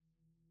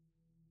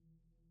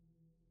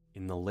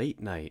In the late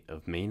night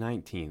of May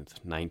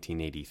 19th,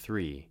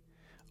 1983,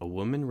 a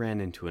woman ran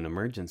into an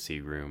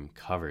emergency room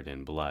covered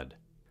in blood.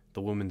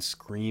 The woman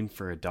screamed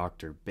for a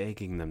doctor,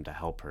 begging them to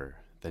help her.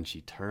 Then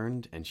she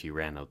turned and she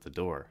ran out the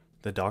door.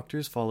 The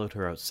doctors followed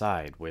her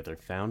outside, where they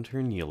found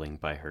her kneeling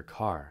by her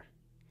car.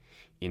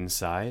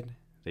 Inside,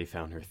 they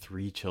found her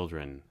 3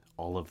 children.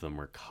 All of them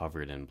were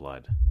covered in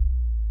blood.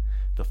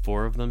 The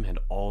 4 of them had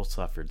all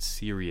suffered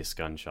serious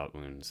gunshot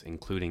wounds,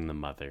 including the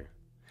mother.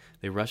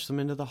 They rushed them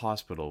into the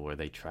hospital, where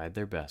they tried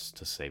their best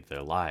to save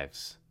their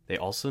lives. They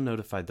also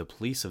notified the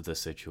police of the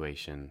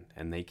situation,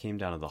 and they came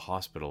down to the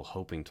hospital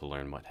hoping to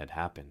learn what had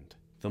happened.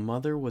 The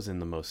mother was in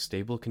the most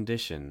stable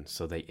condition,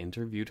 so they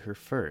interviewed her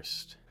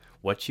first.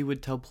 What she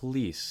would tell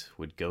police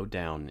would go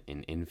down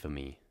in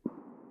infamy.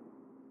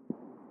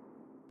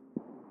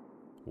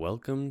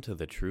 Welcome to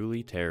the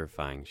Truly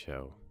Terrifying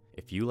Show.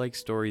 If you like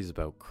stories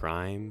about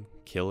crime,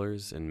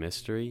 killers, and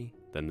mystery,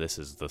 then this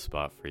is the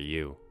spot for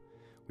you.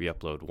 We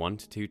upload 1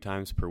 to 2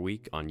 times per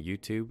week on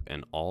YouTube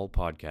and all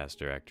podcast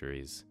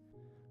directories.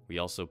 We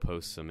also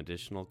post some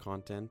additional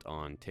content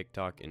on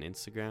TikTok and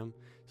Instagram,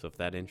 so if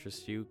that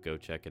interests you, go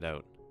check it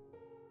out.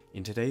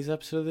 In today's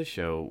episode of the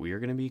show, we are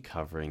going to be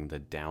covering the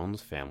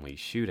Downs family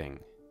shooting.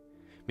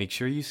 Make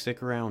sure you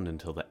stick around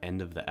until the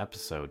end of the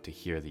episode to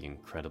hear the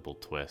incredible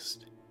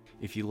twist.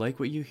 If you like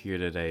what you hear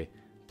today,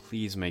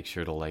 please make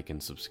sure to like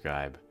and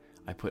subscribe.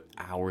 I put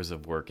hours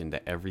of work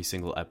into every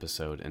single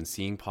episode, and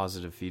seeing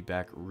positive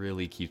feedback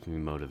really keeps me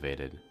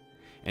motivated.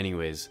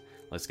 Anyways,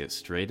 let's get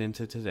straight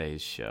into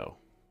today's show.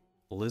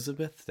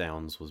 Elizabeth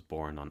Downs was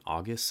born on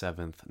August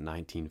 7th,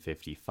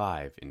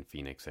 1955 in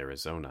Phoenix,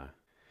 Arizona.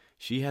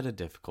 She had a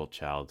difficult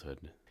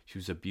childhood. She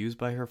was abused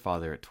by her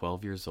father at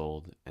 12 years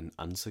old and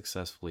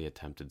unsuccessfully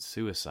attempted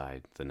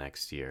suicide the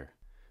next year.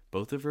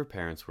 Both of her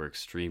parents were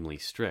extremely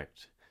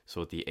strict,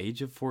 so at the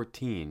age of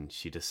 14,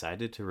 she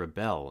decided to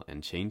rebel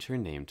and change her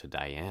name to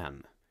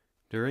Diane.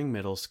 During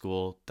middle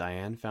school,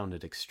 Diane found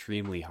it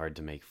extremely hard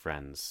to make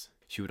friends.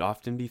 She would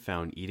often be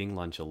found eating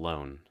lunch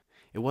alone.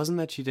 It wasn't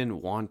that she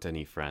didn't want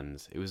any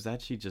friends, it was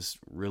that she just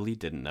really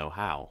didn't know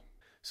how.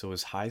 So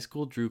as high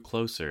school drew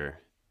closer,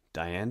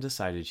 Diane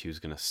decided she was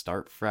going to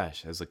start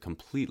fresh as a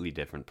completely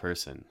different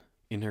person.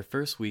 In her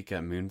first week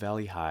at Moon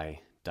Valley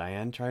High,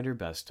 Diane tried her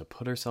best to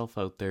put herself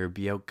out there,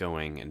 be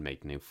outgoing, and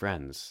make new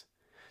friends.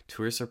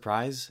 To her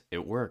surprise,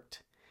 it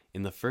worked.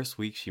 In the first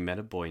week, she met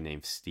a boy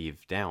named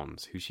Steve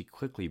Downs, who she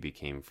quickly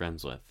became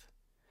friends with.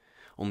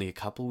 Only a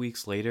couple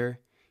weeks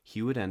later,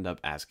 he would end up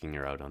asking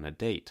her out on a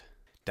date.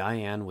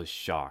 Diane was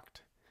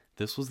shocked.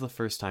 This was the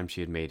first time she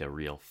had made a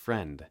real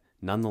friend,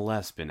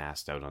 nonetheless been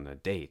asked out on a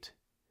date.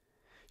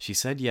 She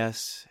said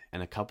yes,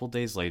 and a couple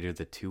days later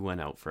the two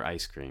went out for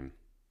ice cream.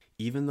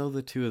 Even though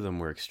the two of them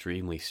were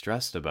extremely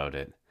stressed about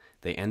it,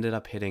 they ended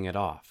up hitting it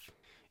off.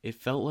 It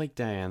felt like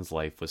Diane's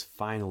life was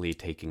finally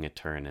taking a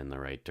turn in the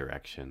right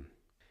direction.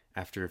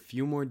 After a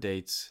few more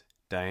dates,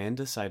 Diane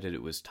decided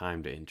it was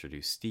time to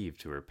introduce Steve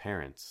to her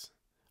parents.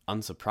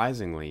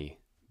 Unsurprisingly,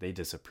 they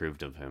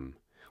disapproved of him,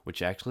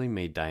 which actually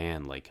made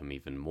Diane like him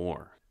even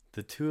more.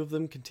 The two of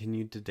them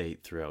continued to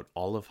date throughout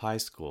all of high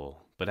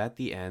school, but at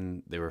the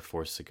end, they were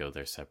forced to go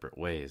their separate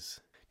ways.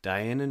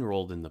 Diane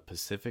enrolled in the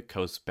Pacific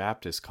Coast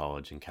Baptist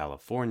College in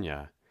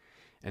California,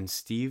 and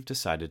Steve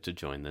decided to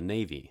join the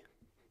Navy.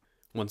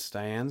 Once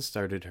Diane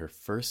started her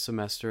first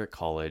semester at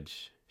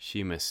college,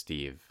 she missed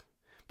Steve,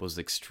 but was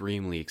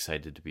extremely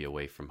excited to be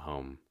away from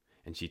home,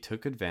 and she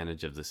took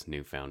advantage of this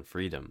newfound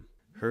freedom.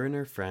 Her and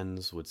her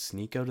friends would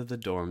sneak out of the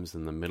dorms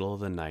in the middle of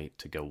the night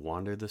to go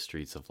wander the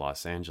streets of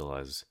Los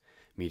Angeles,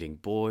 meeting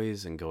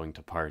boys and going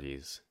to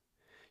parties.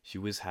 She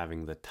was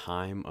having the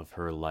time of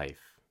her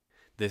life.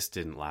 This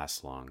didn't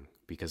last long,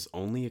 because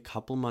only a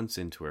couple months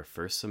into her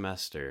first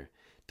semester,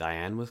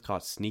 Diane was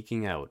caught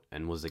sneaking out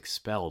and was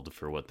expelled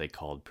for what they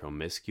called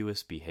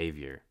promiscuous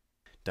behavior.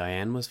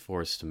 Diane was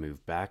forced to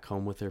move back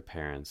home with her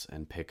parents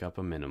and pick up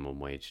a minimum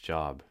wage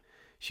job.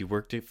 She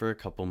worked it for a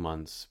couple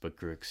months, but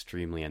grew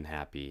extremely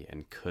unhappy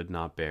and could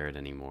not bear it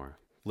anymore.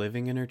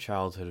 Living in her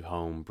childhood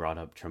home brought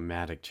up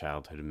traumatic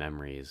childhood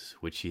memories,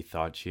 which she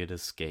thought she had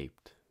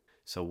escaped.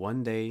 So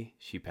one day,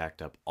 she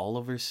packed up all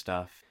of her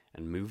stuff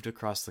and moved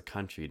across the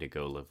country to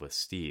go live with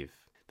Steve.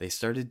 They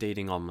started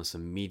dating almost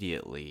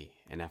immediately,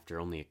 and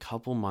after only a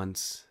couple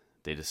months,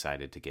 they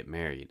decided to get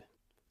married.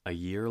 A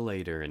year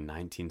later, in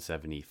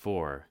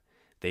 1974,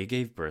 they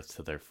gave birth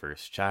to their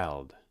first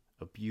child,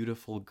 a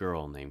beautiful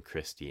girl named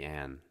Christy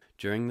Ann.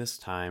 During this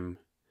time,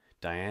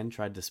 Diane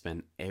tried to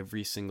spend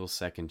every single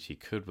second she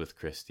could with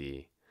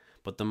Christy,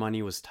 but the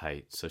money was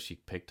tight, so she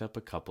picked up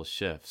a couple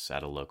shifts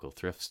at a local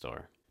thrift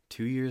store.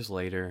 2 years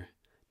later,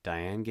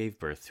 Diane gave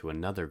birth to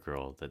another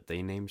girl that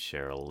they named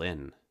Cheryl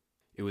Lynn.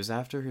 It was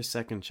after her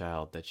second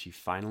child that she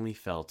finally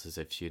felt as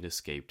if she had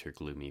escaped her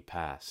gloomy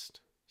past.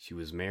 She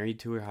was married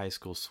to her high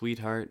school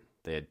sweetheart,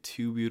 they had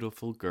 2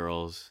 beautiful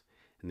girls,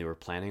 and they were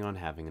planning on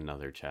having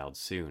another child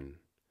soon.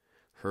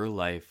 Her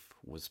life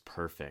was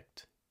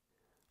perfect.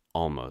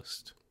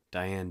 Almost.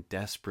 Diane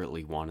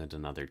desperately wanted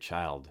another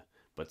child,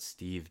 but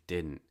Steve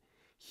didn't.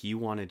 He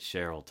wanted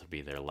Cheryl to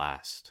be their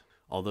last.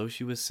 Although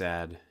she was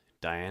sad,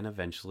 Diane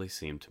eventually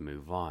seemed to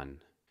move on.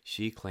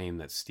 She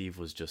claimed that Steve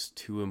was just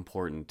too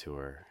important to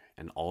her,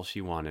 and all she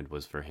wanted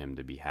was for him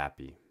to be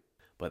happy.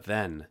 But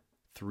then,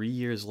 3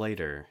 years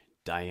later,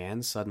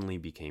 Diane suddenly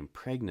became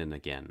pregnant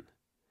again.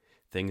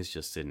 Things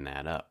just didn't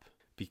add up.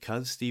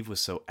 Because Steve was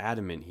so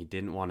adamant he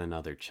didn't want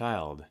another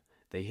child,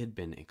 they had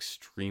been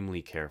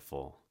extremely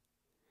careful.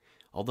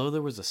 Although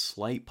there was a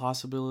slight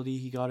possibility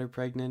he got her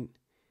pregnant,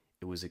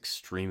 it was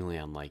extremely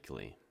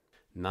unlikely.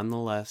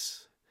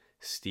 Nonetheless,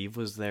 Steve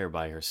was there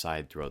by her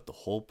side throughout the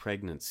whole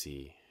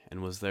pregnancy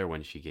and was there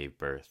when she gave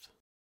birth.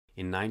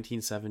 In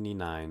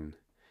 1979,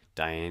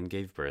 Diane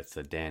gave birth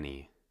to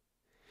Danny.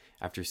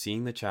 After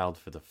seeing the child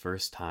for the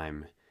first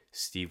time,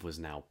 Steve was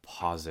now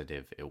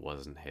positive it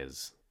wasn't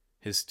his.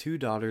 His 2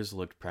 daughters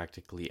looked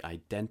practically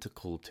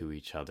identical to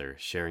each other,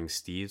 sharing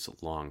Steve's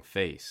long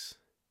face.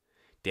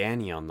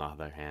 Danny, on the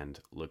other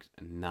hand, looked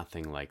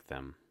nothing like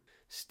them.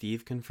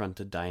 Steve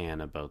confronted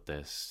Diane about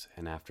this,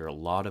 and after a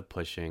lot of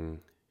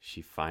pushing,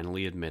 she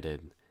finally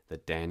admitted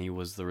that Danny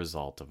was the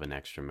result of an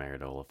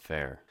extramarital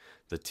affair.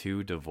 The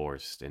two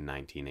divorced in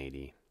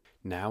 1980.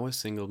 Now a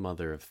single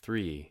mother of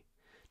 3,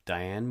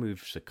 Diane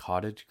moved to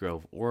Cottage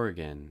Grove,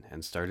 Oregon,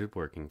 and started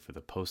working for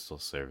the Postal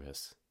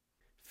Service.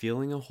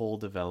 Feeling a hole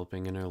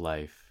developing in her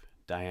life,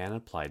 Diane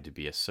applied to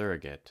be a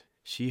surrogate.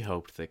 She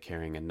hoped that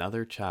carrying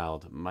another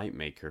child might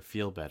make her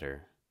feel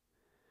better.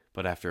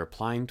 But after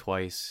applying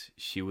twice,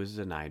 she was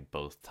denied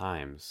both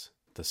times.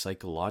 The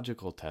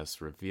psychological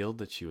tests revealed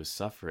that she was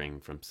suffering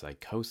from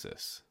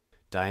psychosis.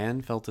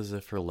 Diane felt as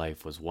if her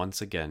life was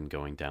once again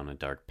going down a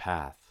dark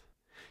path.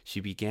 She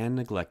began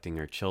neglecting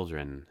her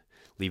children,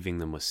 leaving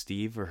them with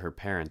Steve or her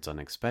parents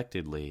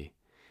unexpectedly,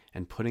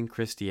 and putting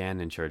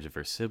Christiane in charge of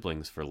her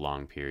siblings for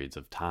long periods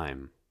of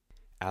time.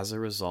 As a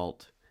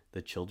result,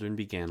 the children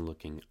began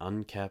looking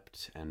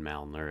unkept and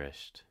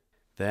malnourished.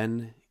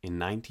 Then, in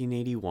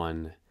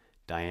 1981,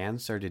 Diane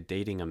started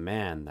dating a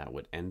man that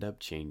would end up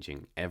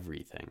changing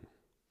everything.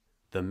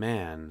 The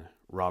man,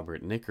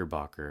 Robert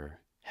Knickerbocker,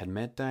 had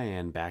met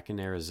Diane back in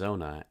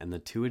Arizona, and the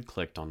two had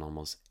clicked on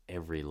almost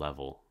every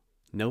level.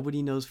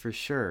 Nobody knows for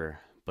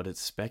sure, but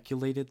it's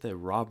speculated that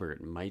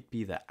Robert might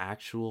be the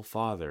actual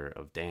father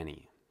of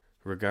Danny.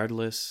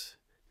 Regardless,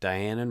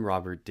 Diane and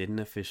Robert didn't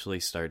officially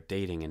start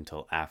dating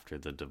until after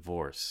the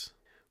divorce.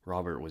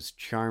 Robert was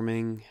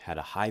charming, had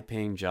a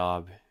high-paying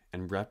job,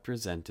 and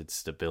represented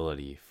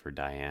stability for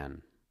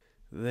Diane.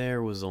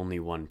 There was only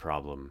one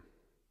problem.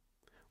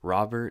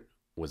 Robert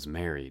was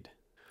married.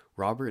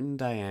 Robert and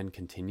Diane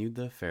continued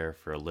the affair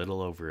for a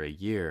little over a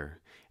year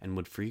and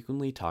would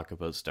frequently talk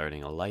about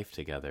starting a life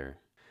together.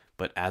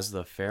 But as the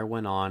affair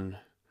went on,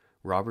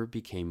 Robert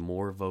became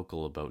more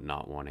vocal about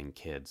not wanting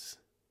kids.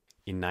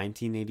 In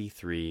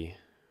 1983,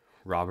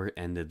 Robert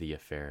ended the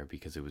affair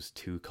because it was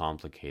too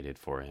complicated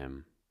for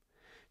him.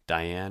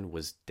 Diane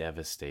was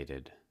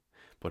devastated,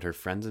 but her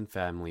friends and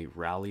family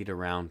rallied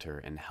around her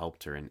and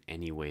helped her in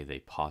any way they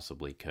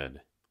possibly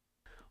could.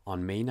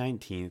 On May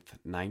 19,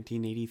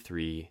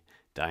 1983,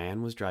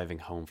 Diane was driving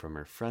home from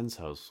her friend's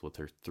house with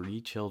her 3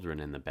 children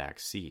in the back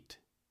seat.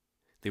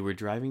 They were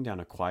driving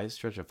down a quiet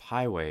stretch of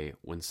highway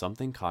when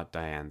something caught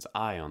Diane's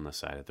eye on the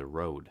side of the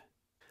road.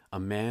 A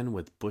man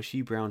with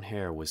bushy brown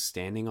hair was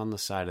standing on the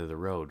side of the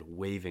road,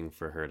 waving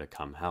for her to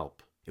come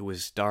help. It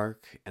was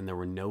dark and there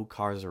were no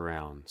cars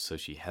around, so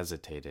she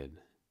hesitated.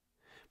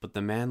 But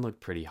the man looked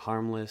pretty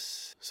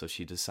harmless, so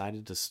she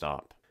decided to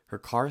stop. Her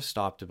car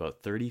stopped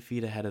about 30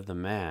 feet ahead of the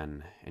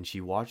man, and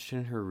she watched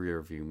in her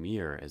rearview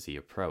mirror as he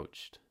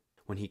approached.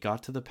 When he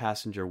got to the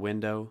passenger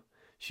window,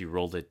 she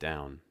rolled it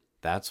down.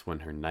 That's when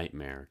her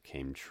nightmare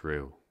came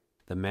true.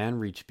 The man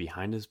reached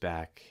behind his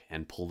back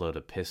and pulled out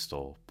a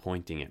pistol,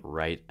 pointing it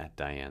right at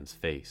Diane's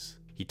face.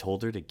 He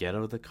told her to get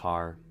out of the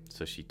car,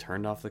 so she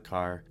turned off the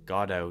car,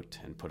 got out,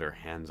 and put her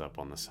hands up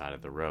on the side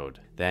of the road.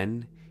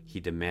 Then, he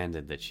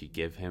demanded that she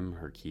give him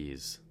her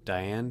keys.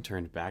 Diane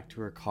turned back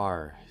to her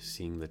car,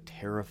 seeing the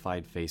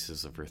terrified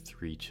faces of her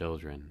 3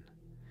 children.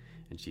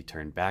 And she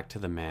turned back to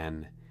the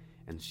man,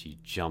 and she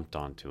jumped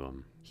onto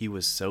him. He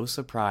was so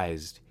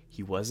surprised,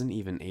 he wasn't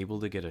even able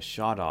to get a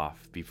shot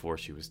off before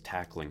she was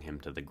tackling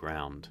him to the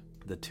ground.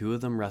 The 2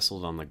 of them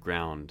wrestled on the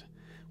ground,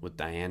 with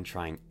Diane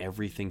trying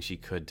everything she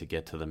could to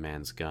get to the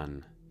man's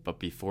gun. But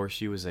before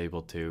she was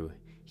able to,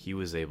 he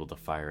was able to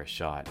fire a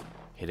shot,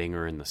 hitting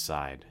her in the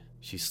side.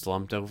 She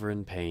slumped over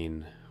in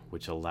pain,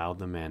 which allowed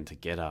the man to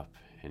get up,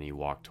 and he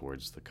walked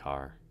towards the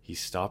car. He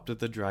stopped at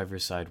the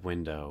driver's side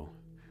window,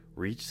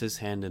 reached his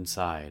hand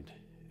inside,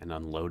 and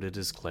unloaded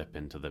his clip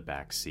into the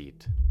back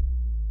seat.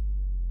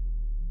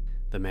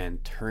 The man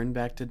turned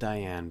back to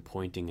Diane,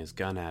 pointing his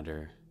gun at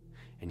her,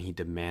 and he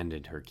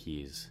demanded her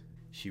keys.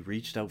 She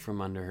reached out from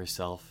under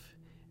herself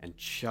and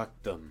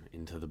chucked them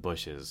into the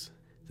bushes.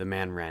 The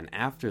man ran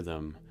after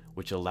them,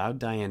 which allowed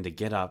Diane to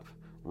get up,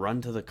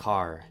 run to the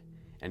car,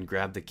 and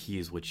grab the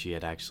keys which she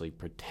had actually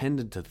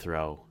pretended to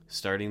throw,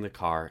 starting the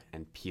car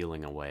and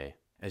peeling away.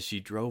 As she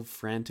drove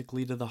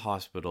frantically to the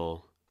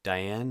hospital,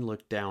 Diane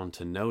looked down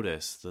to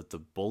notice that the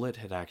bullet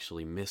had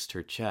actually missed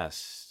her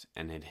chest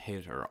and had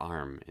hit her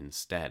arm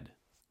instead.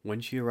 When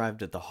she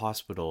arrived at the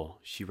hospital,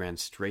 she ran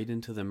straight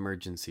into the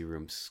emergency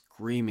room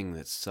screaming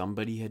that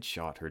somebody had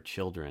shot her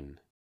children.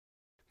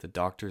 The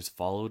doctors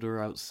followed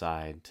her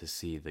outside to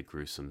see the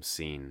gruesome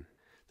scene.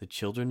 The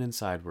children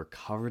inside were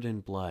covered in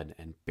blood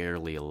and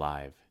barely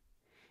alive.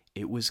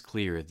 It was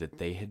clear that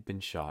they had been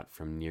shot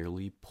from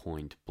nearly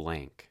point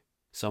blank.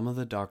 Some of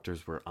the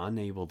doctors were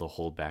unable to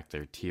hold back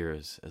their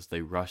tears as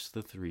they rushed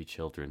the 3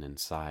 children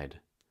inside.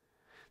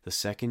 The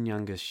second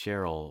youngest,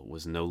 Cheryl,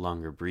 was no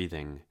longer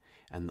breathing,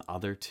 and the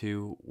other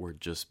 2 were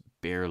just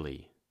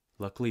barely.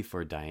 Luckily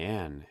for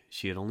Diane,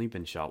 she had only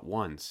been shot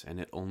once, and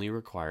it only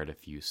required a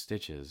few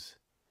stitches.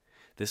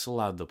 This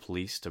allowed the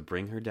police to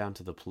bring her down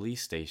to the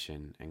police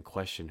station and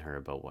question her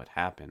about what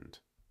happened.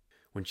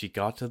 When she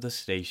got to the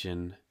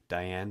station,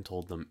 Diane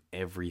told them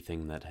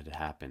everything that had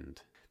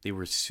happened. They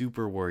were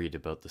super worried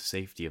about the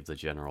safety of the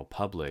general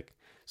public,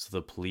 so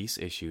the police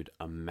issued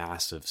a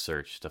massive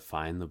search to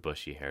find the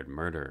bushy-haired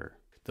murderer.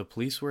 The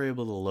police were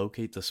able to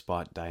locate the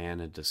spot Diane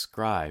had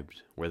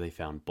described, where they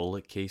found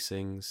bullet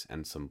casings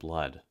and some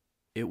blood.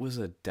 It was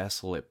a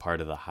desolate part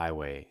of the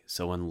highway,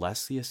 so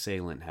unless the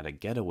assailant had a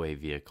getaway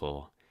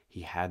vehicle,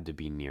 he had to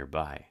be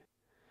nearby.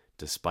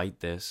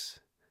 Despite this,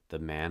 the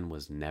man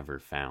was never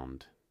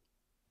found.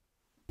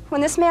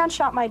 When this man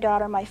shot my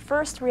daughter, my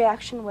first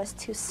reaction was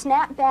to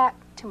snap back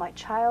to my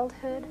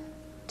childhood,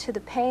 to the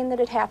pain that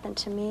had happened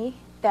to me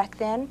back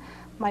then,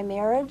 my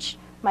marriage,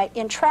 my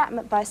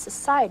entrapment by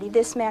society.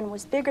 This man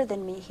was bigger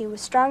than me. He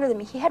was stronger than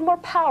me. He had more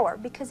power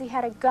because he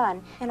had a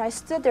gun. And I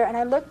stood there and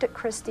I looked at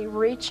Christy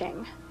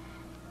reaching,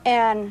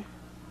 and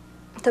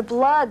the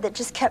blood that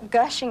just kept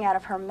gushing out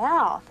of her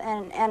mouth.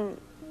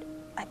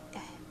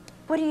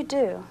 What do you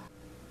do?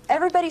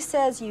 Everybody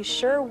says you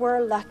sure were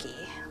lucky.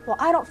 Well,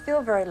 I don't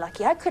feel very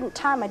lucky. I couldn't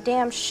tie my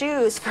damn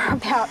shoes for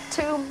about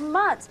 2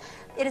 months.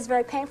 It is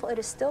very painful. It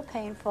is still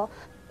painful.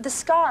 The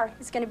scar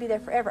is going to be there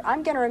forever.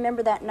 I'm going to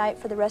remember that night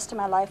for the rest of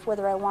my life,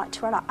 whether I want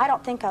to or not. I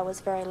don't think I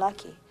was very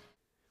lucky.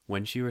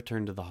 When she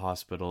returned to the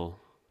hospital,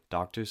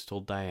 doctors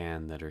told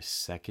Diane that her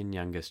second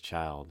youngest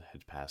child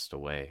had passed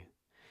away,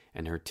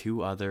 and her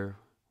 2 other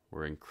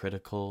were in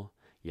critical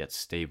yet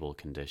stable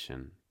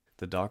condition.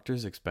 The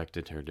doctors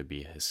expected her to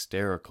be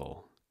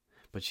hysterical,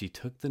 but she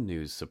took the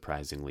news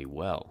surprisingly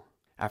well.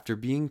 After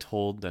being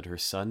told that her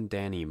son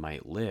Danny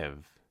might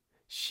live,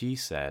 she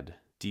said,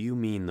 "Do you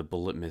mean the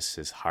bullet missed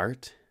his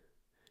heart?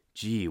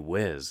 Gee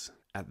whiz."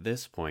 At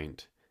this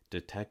point,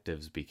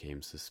 detectives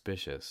became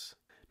suspicious.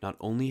 Not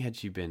only had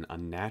she been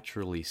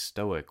unnaturally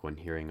stoic when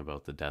hearing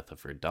about the death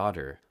of her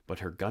daughter, but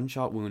her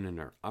gunshot wound in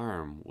her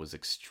arm was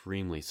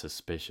extremely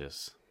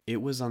suspicious.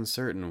 It was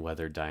uncertain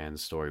whether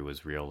Diane's story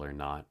was real or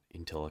not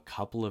until a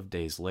couple of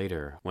days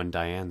later when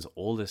Diane's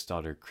oldest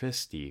daughter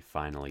Christy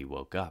finally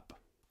woke up.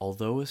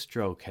 Although a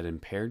stroke had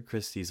impaired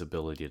Christy's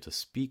ability to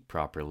speak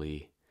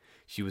properly,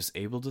 she was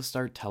able to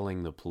start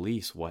telling the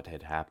police what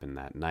had happened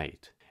that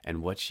night,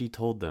 and what she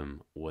told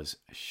them was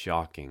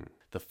shocking.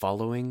 The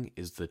following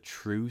is the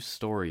true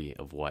story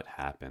of what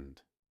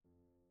happened.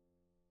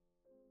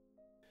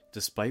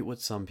 Despite what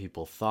some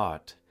people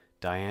thought,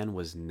 Diane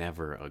was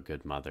never a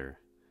good mother.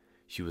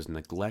 She was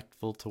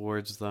neglectful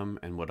towards them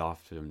and would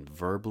often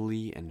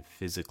verbally and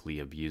physically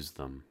abuse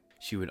them.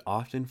 She would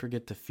often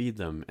forget to feed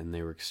them, and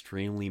they were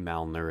extremely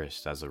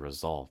malnourished as a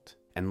result.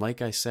 And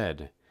like I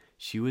said,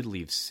 she would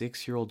leave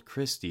 6-year-old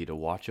Christy to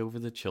watch over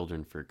the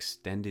children for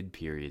extended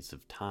periods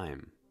of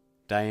time.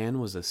 Diane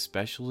was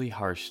especially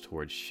harsh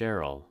towards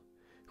Cheryl,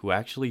 who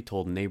actually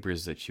told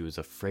neighbors that she was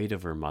afraid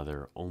of her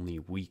mother only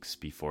weeks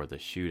before the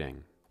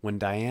shooting. When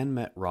Diane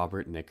met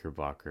Robert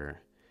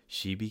Knickerbocker,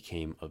 she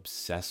became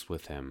obsessed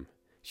with him.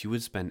 She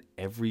would spend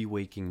every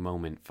waking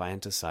moment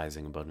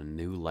fantasizing about a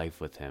new life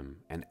with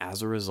him, and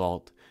as a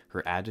result,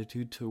 her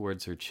attitude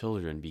towards her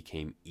children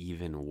became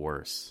even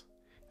worse.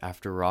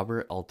 After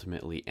Robert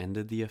ultimately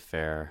ended the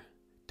affair,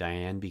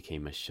 Diane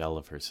became a shell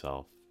of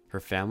herself. Her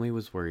family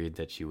was worried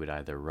that she would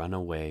either run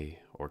away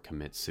or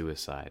commit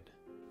suicide.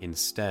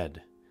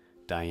 Instead,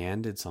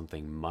 Diane did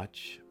something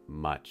much,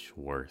 much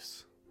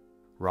worse.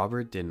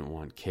 Robert didn't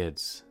want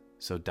kids,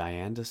 so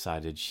Diane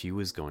decided she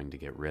was going to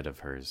get rid of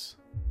hers.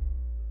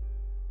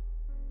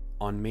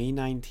 On May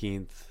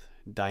 19th,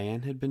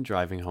 Diane had been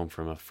driving home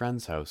from a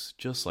friend's house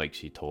just like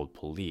she told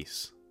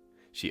police.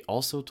 She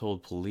also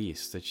told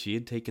police that she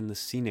had taken the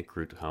scenic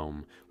route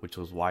home, which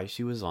was why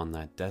she was on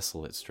that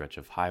desolate stretch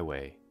of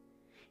highway.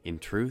 In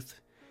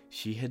truth,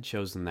 she had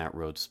chosen that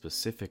road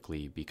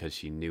specifically because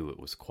she knew it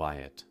was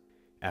quiet.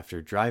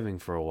 After driving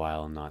for a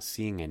while and not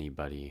seeing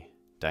anybody,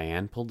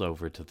 Diane pulled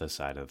over to the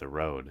side of the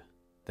road.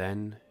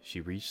 Then she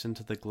reached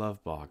into the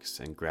glove box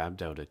and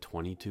grabbed out a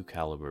 .22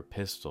 caliber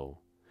pistol,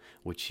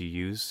 which she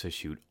used to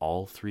shoot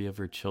all 3 of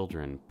her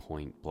children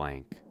point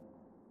blank.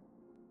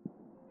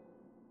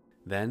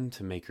 Then,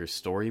 to make her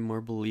story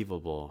more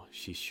believable,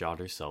 she shot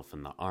herself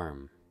in the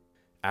arm.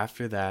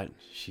 After that,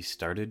 she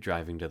started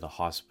driving to the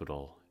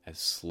hospital as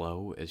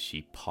slow as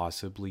she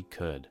possibly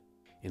could.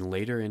 In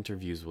later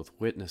interviews with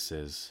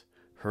witnesses,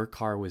 her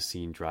car was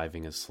seen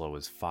driving as slow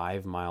as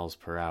 5 miles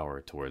per hour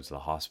towards the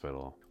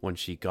hospital. When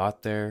she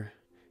got there,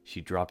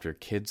 She dropped her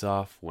kids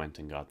off, went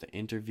and got the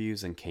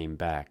interviews, and came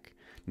back,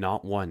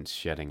 not once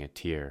shedding a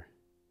tear.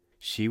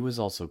 She was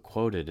also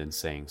quoted in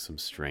saying some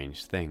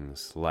strange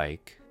things,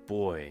 like,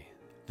 "Boy,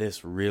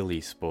 this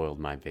really spoiled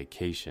my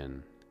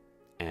vacation,"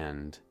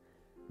 and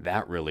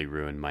 "That really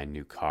ruined my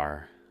new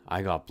car.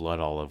 I got blood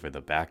all over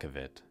the back of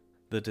it."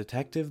 The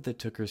detective that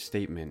took her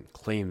statement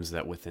claims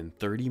that within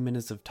 30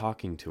 minutes of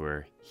talking to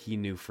her, he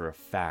knew for a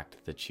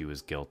fact that she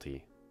was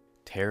guilty.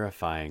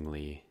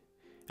 Terrifyingly,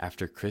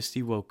 after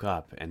Christy woke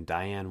up and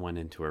Diane went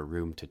into her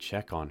room to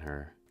check on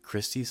her,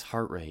 Christy's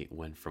heart rate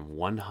went from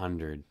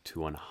 100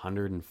 to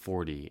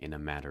 140 in a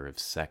matter of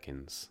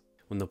seconds.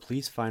 When the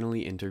police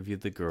finally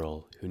interviewed the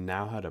girl, who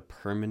now had a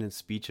permanent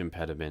speech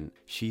impediment,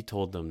 she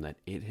told them that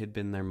it had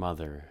been their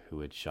mother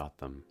who had shot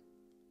them.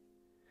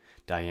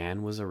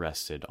 Diane was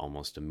arrested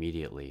almost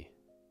immediately.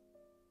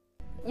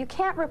 You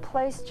can't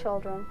replace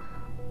children,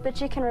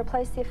 but you can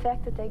replace the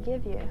effect that they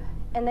give you.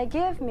 And they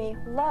give me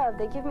love,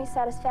 they give me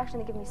satisfaction,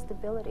 they give me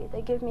stability,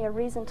 they give me a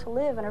reason to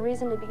live and a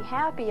reason to be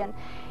happy,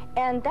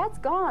 and that's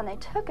gone. They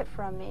took it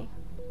from me.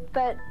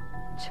 But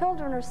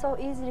children are so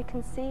easy to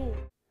conceive.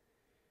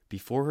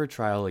 Before her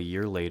trial a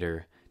year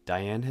later,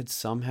 Diane had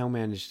somehow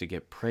managed to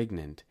get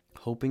pregnant,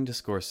 hoping to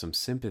score some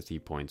sympathy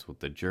points with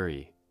the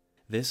jury.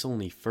 This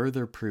only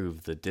further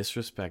proved the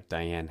disrespect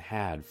Diane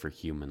had for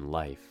human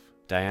life.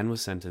 Diane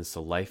was sentenced to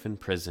life in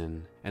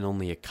prison, and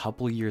only a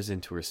couple years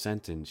into her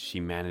sentence, she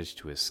managed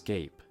to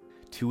escape.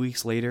 2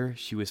 weeks later,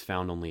 she was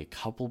found only a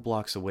couple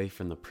blocks away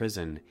from the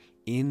prison,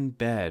 in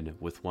bed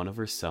with one of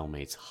her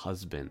cellmates'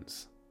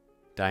 husbands.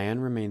 Diane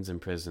remains in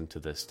prison to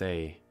this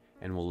day,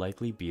 and will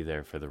likely be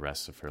there for the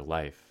rest of her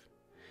life.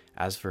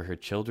 As for her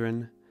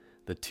children,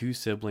 the 2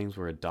 siblings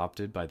were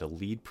adopted by the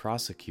lead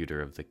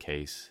prosecutor of the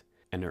case,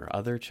 and her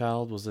other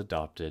child was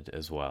adopted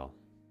as well.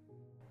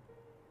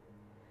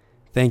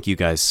 Thank you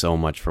guys so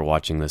much for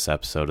watching this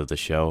episode of the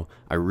show.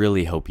 I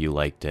really hope you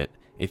liked it.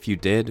 If you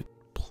did,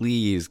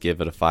 please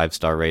give it a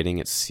 5-star rating.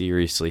 It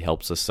seriously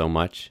helps us so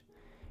much.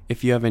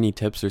 If you have any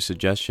tips or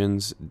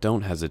suggestions,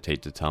 don't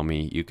hesitate to tell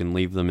me. You can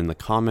leave them in the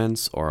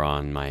comments or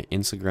on my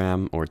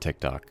Instagram or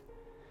TikTok.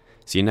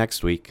 See you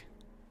next week.